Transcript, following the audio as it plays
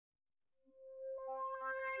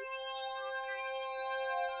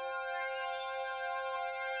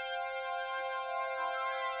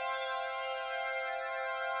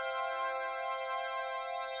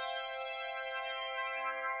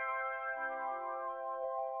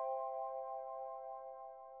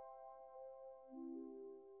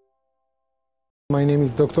My name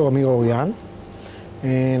is Dr. Amir Orian,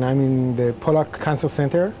 and I'm in the Pollack Cancer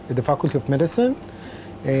Center at the Faculty of Medicine.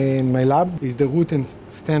 And my lab is the Ruth and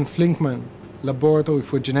Stan Flinkman Laboratory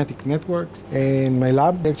for Genetic Networks. And my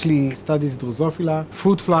lab actually studies Drosophila,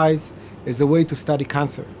 fruit flies, as a way to study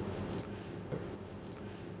cancer.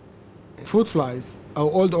 Fruit flies are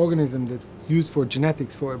old organisms that used for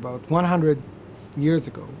genetics for about 100 years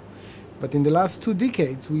ago. But in the last 2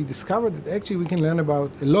 decades, we discovered that actually we can learn a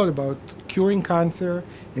lot about curing cancer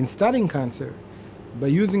and studying cancer by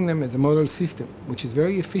using them as a model system, which is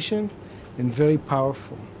very efficient and very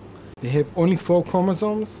powerful. They have only 4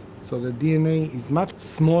 chromosomes, so the DNA is much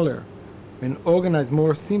smaller and organized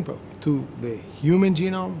more simple to the human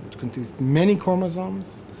genome, which contains many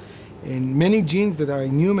chromosomes. And many genes that are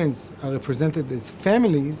in humans are represented as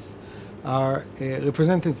families, are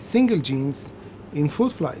represented as single genes in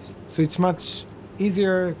fruit flies. So it's much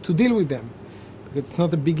easier to deal with them, because it's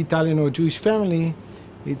not a big Italian or Jewish family.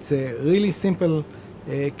 It's a really simple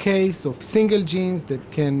case of single genes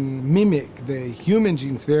that can mimic the human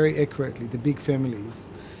genes very accurately, the big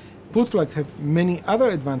families. Fruit flies have many other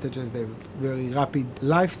advantages. They have very rapid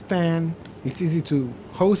lifespan. It's easy to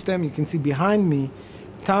host them. You can see behind me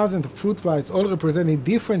thousands of fruit flies, all representing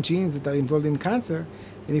different genes that are involved in cancer.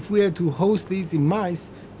 And if we had to host these in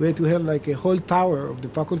mice, we had to have like a whole tower of the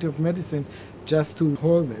Faculty of Medicine just to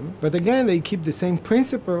hold them. But again, they keep the same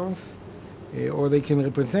principles, or they can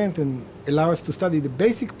represent and allow us to study the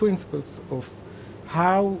basic principles of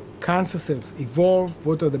how cancer cells evolve,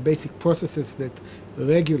 what are the basic processes that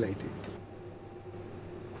regulate it.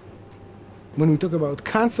 When we talk about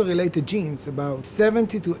cancer-related genes, about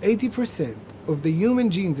 70 to 80% of the human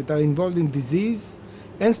genes that are involved in disease,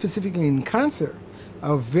 and specifically in cancer,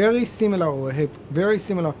 are very similar or have very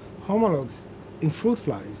similar homologs in fruit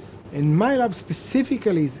flies. And my lab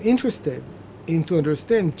specifically is interested in to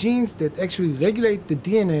understand genes that actually regulate the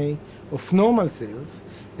DNA of normal cells,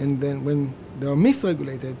 and then when they are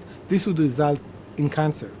misregulated, this would result in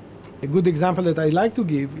cancer. A good example that I like to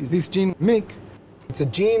give is this gene MYC. It's a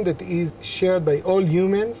gene that is shared by all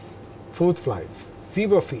humans, fruit flies,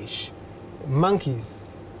 zebrafish, monkeys,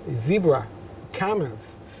 zebra,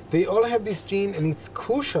 camels. They all have this gene, and it's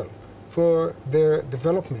crucial for their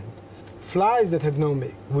development. Flies that have no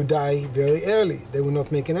MYC would die very early. They will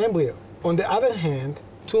not make an embryo. On the other hand,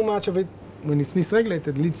 too much of it, when it's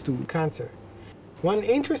misregulated, leads to cancer. One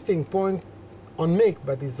interesting point on MYC,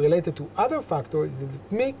 but is related to other factors, is that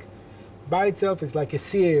MYC by itself is like a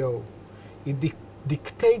CAO. It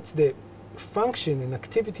dictates the function and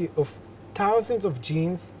activity of thousands of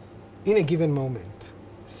genes in a given moment.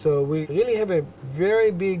 So we really have a very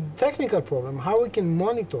big technical problem, how we can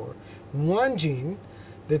monitor one gene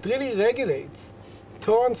that really regulates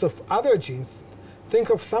tons of other genes. Think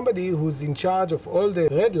of somebody who's in charge of all the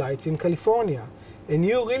red lights in California, and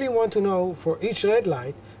you really want to know for each red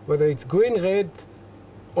light whether it's green, red,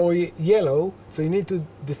 or yellow. So you need to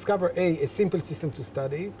discover a simple system to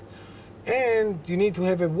study it, and you need to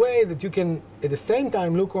have a way that you can at the same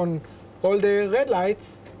time look on all the red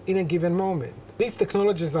lights in a given moment. These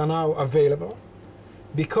technologies are now available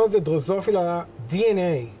because the Drosophila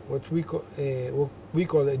DNA, what we call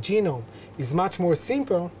a genome, is much more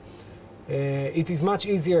simple. It is much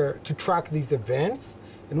easier to track these events,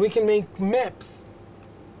 and we can make maps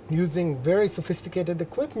using very sophisticated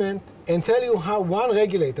equipment and tell you how one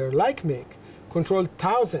regulator, like MYC, controls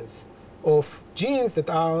thousands of genes that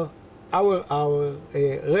are our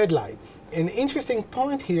red lights. An interesting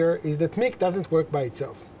point here is that MYC doesn't work by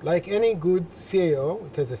itself. Like any good CAO,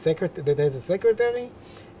 it has a secretary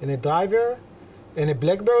and a driver and a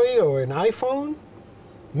BlackBerry or an iPhone.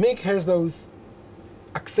 MYC has those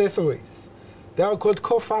accessories. They are called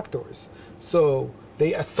cofactors. So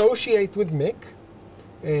they associate with MYC,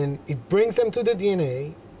 and it brings them to the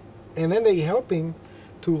DNA, and then they help him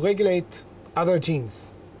to regulate other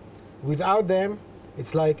genes. Without them,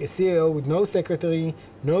 it's like a CAO with no secretary,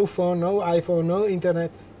 no phone, no iPhone, no internet.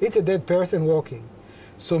 It's a dead person walking.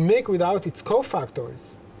 So MYC, without its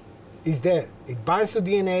cofactors, is dead. It binds to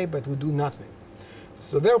DNA, but will do nothing.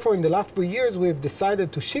 So therefore, in the last 2 years, we have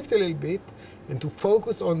decided to shift a little bit and to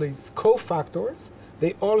focus on these cofactors.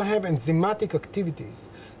 They all have enzymatic activities.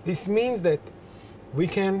 This means that we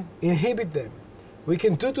can inhibit them. We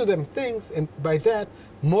can do to them things, and by that,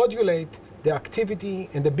 modulate the activity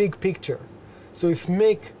and the big picture. So if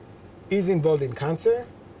MYC is involved in cancer,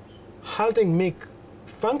 halting MYC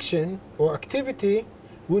function or activity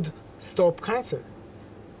would stop cancer.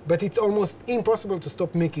 But it's almost impossible to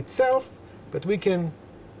stop MYC itself, but we can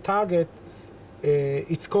target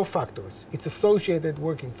its cofactors, its associated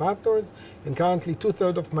working factors, and currently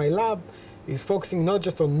 2/3 of my lab is focusing not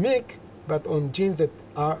just on MYC, but on genes that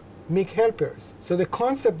are MYC helpers. So the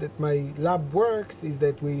concept that my lab works is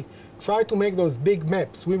that we try to make those big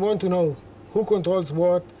maps. We want to know who controls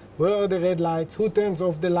what, where are the red lights, who turns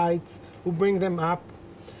off the lights, who bring them up.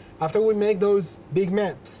 After we make those big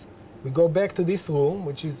maps, we go back to this room,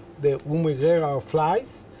 which is the room we rear our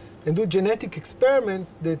flies, and do genetic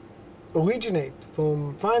experiments that originate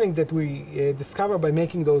from findings that we discover by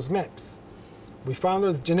making those maps. We found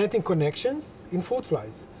those genetic connections in fruit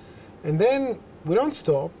flies. And then we don't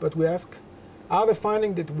stop, but we ask, are the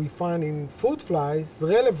findings that we find in fruit flies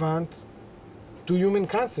relevant to human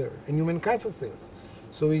cancer and human cancer cells?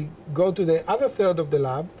 So we go to the other third of the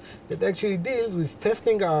lab that actually deals with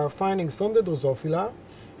testing our findings from the Drosophila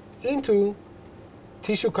into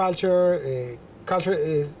tissue culture,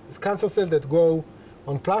 cancer cells that grow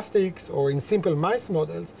on plastics or in simple mice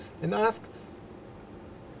models, and ask,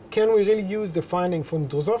 can we really use the finding from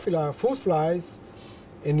Drosophila, fruit flies,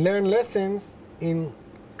 and learn lessons in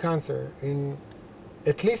cancer? And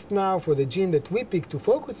at least now for the gene that we pick to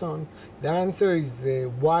focus on, the answer is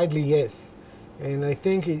widely yes. And I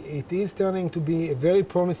think it is turning to be a very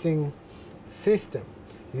promising system.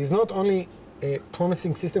 It is not only a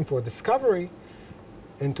promising system for discovery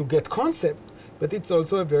and to get concept, but it's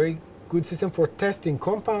also a very good system for testing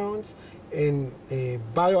compounds and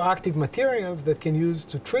bioactive materials that can use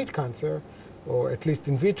to treat cancer, or at least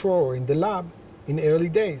in vitro or in the lab, in early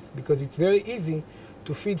days, because it's very easy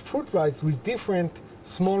to feed fruit flies with different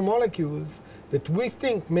small molecules that we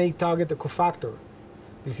think may target a cofactor.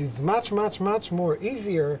 This is much, much, much more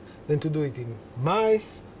easier than to do it in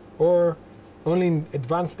mice or only in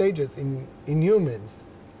advanced stages in humans.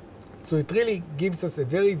 So it really gives us a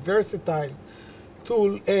very versatile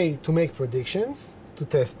tool, A, to make predictions, to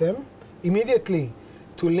test them, immediately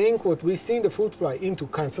to link what we see in the fruit fly into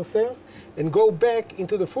cancer cells, and go back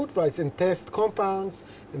into the fruit flies and test compounds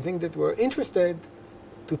and things that we're interested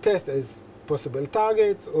to test as possible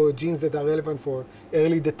targets or genes that are relevant for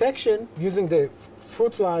early detection, using the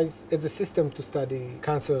fruit flies as a system to study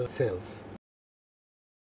cancer cells.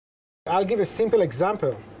 I'll give a simple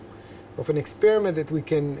example of an experiment that we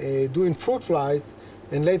can do in fruit flies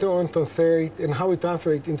and later on transfer it, and how we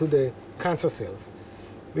transfer it into the cancer cells.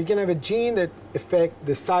 We can have a gene that affects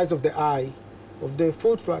the size of the eye of the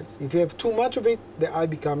fruit flies. If you have too much of it, the eye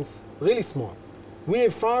becomes really small. We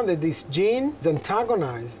have found that this gene is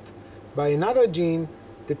antagonized by another gene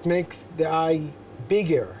that makes the eye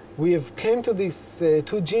bigger. We have come to these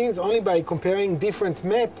two genes only by comparing different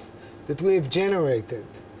maps that we have generated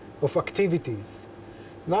of activities.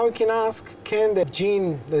 Now we can ask, can the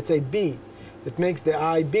gene, let's say B, that makes the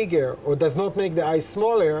eye bigger or does not make the eye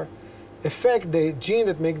smaller, affect the gene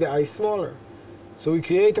that makes the eye smaller? So we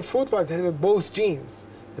create a fruit fly that has both genes,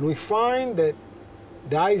 and we find that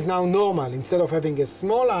the eye is now normal. Instead of having a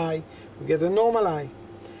small eye, we get a normal eye.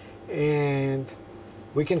 And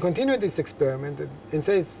we can continue this experiment and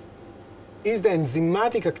say, is the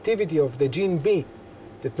enzymatic activity of the gene B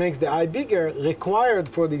that makes the eye bigger required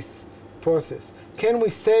for this process? Can we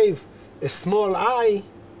save a small eye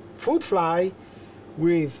fruit fly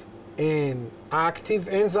with an active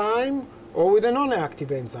enzyme or with a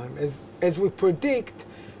non-active enzyme? As we predict,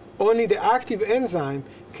 only the active enzyme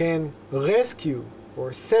can rescue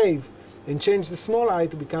or save and change the small eye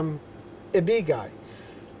to become a big eye.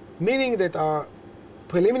 Meaning that our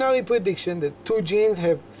preliminary prediction that two genes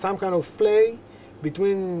have some kind of play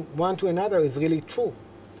between one to another is really true.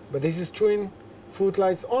 But this is true in fruit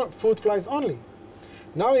flies only.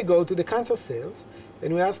 Now we go to the cancer cells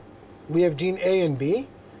and we ask, we have gene A and B,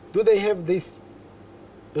 do they have this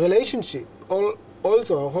relationship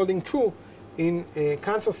also holding true in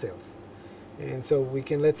cancer cells? And so we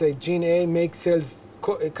can, let's say, gene A makes a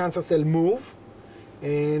cancer cell move,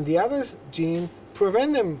 and the other gene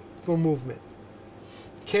prevent them from movement.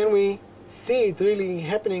 Can we see it really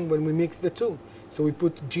happening when we mix the two? So we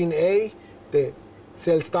put gene A, the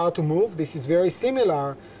cells start to move. This is very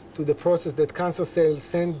similar to the process that cancer cells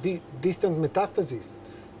send distant metastases,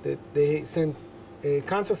 that they send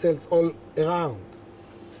cancer cells all around.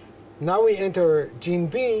 Now we enter gene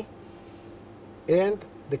B, and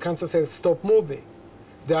the cancer cells stop moving.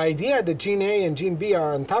 The idea that gene A and gene B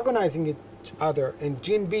are antagonizing each other, and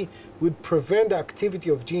gene B would prevent the activity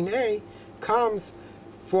of gene A, comes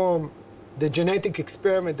from the genetic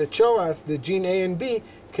experiment that show us that gene A and B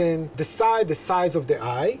can decide the size of the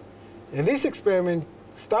eye. And this experiment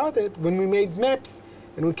started when we made maps,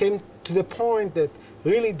 and we came to the point that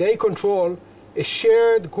really they control a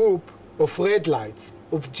shared group of red lights,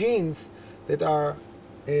 of genes that are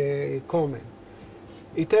common.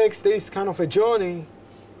 It takes this kind of a journey.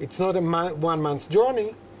 It's not a 1 month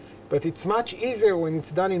journey, but it's much easier when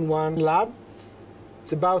it's done in one lab.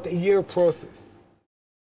 It's about a year process.